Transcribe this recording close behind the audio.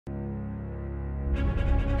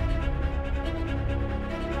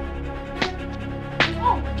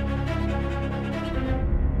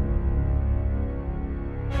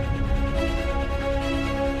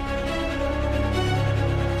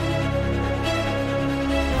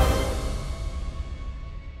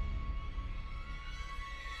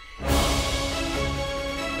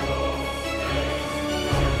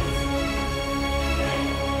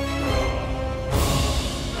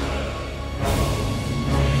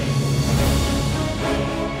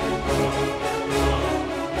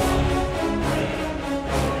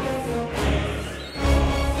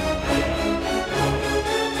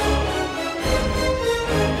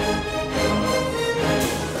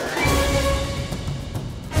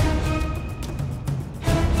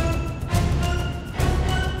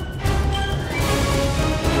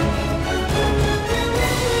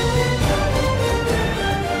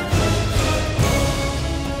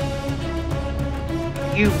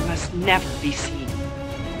You must never be seen.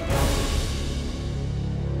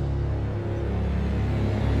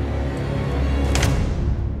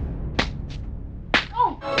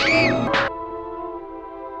 Oh.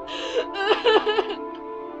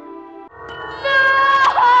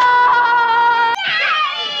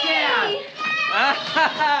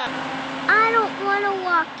 I don't want to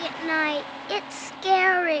walk at night. It's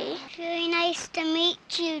scary. Very nice to meet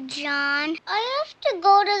you, John. I have to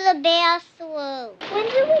go to the bathroom. When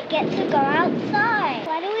do we get to go outside?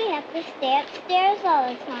 Why do we have to stay upstairs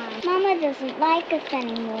all the time? Mama doesn't like us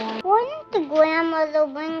anymore. Wouldn't the grandmother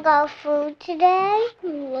bring our food today?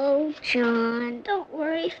 Hello, John. Don't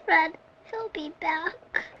worry, Fred. He'll be back.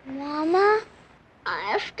 Mama? I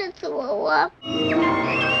have to throw up. Get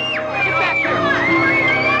back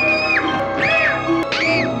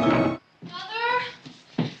here! Mother,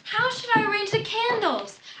 how should I arrange the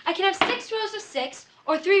candles? I can have 6 rows of 6,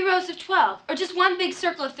 or 3 rows of 12, or just one big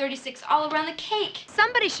circle of 36 all around the cake.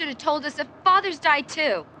 Somebody should have told us that fathers die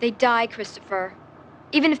too. They die, Christopher.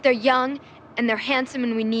 Even if they're young and they're handsome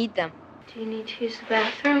and we need them. Do you need to use the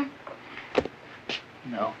bathroom?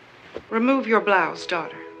 No. Remove your blouse,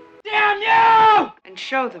 daughter. Damn you! And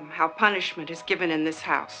show them how punishment is given in this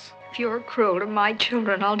house. If you're cruel to my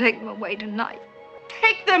children, I'll take them away tonight.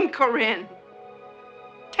 Take them, Corrine.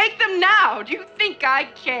 Take them now. Do you think I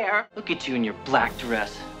care? Look at you in your black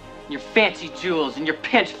dress, and your fancy jewels, and your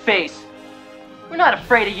pinched face. We're not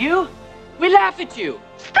afraid of you. We laugh at you.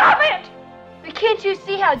 Stop it! But can't you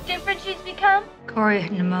see how different she's become? Corey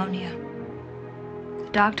had pneumonia. The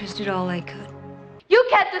doctors did all they could. You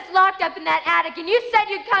kept us locked up in that attic, and you said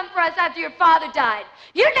you'd come for us after your father died.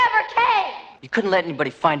 You never came! You couldn't let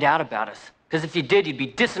anybody find out about us, because if you did, you'd be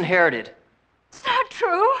disinherited. It's not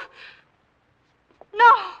true.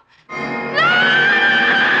 No.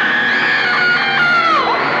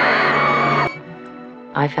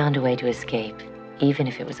 I found a way to escape, even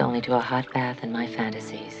if it was only to a hot bath in my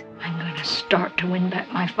fantasies. I'm going to start to win back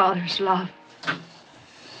my father's love.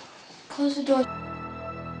 Close the door.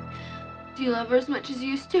 Do you love her as much as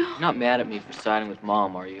you used to? You're not mad at me for siding with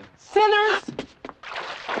Mom, are you? Sinners!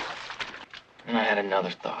 And I had another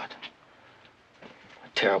thought. A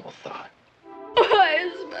terrible thought. Why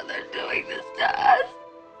is Mother doing this to us?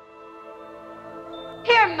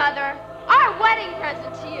 Here, Mother, our wedding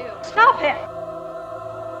present to you. Stop it!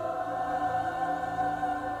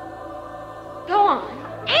 Go on,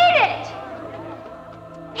 eat it!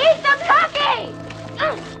 Eat the cookie!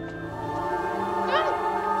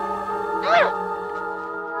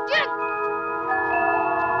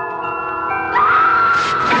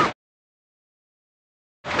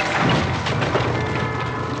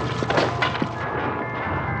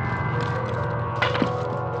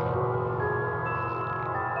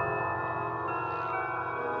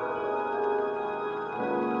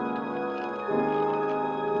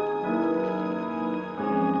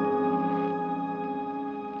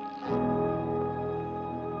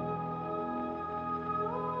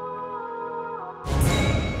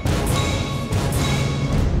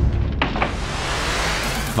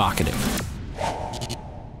 Evocative,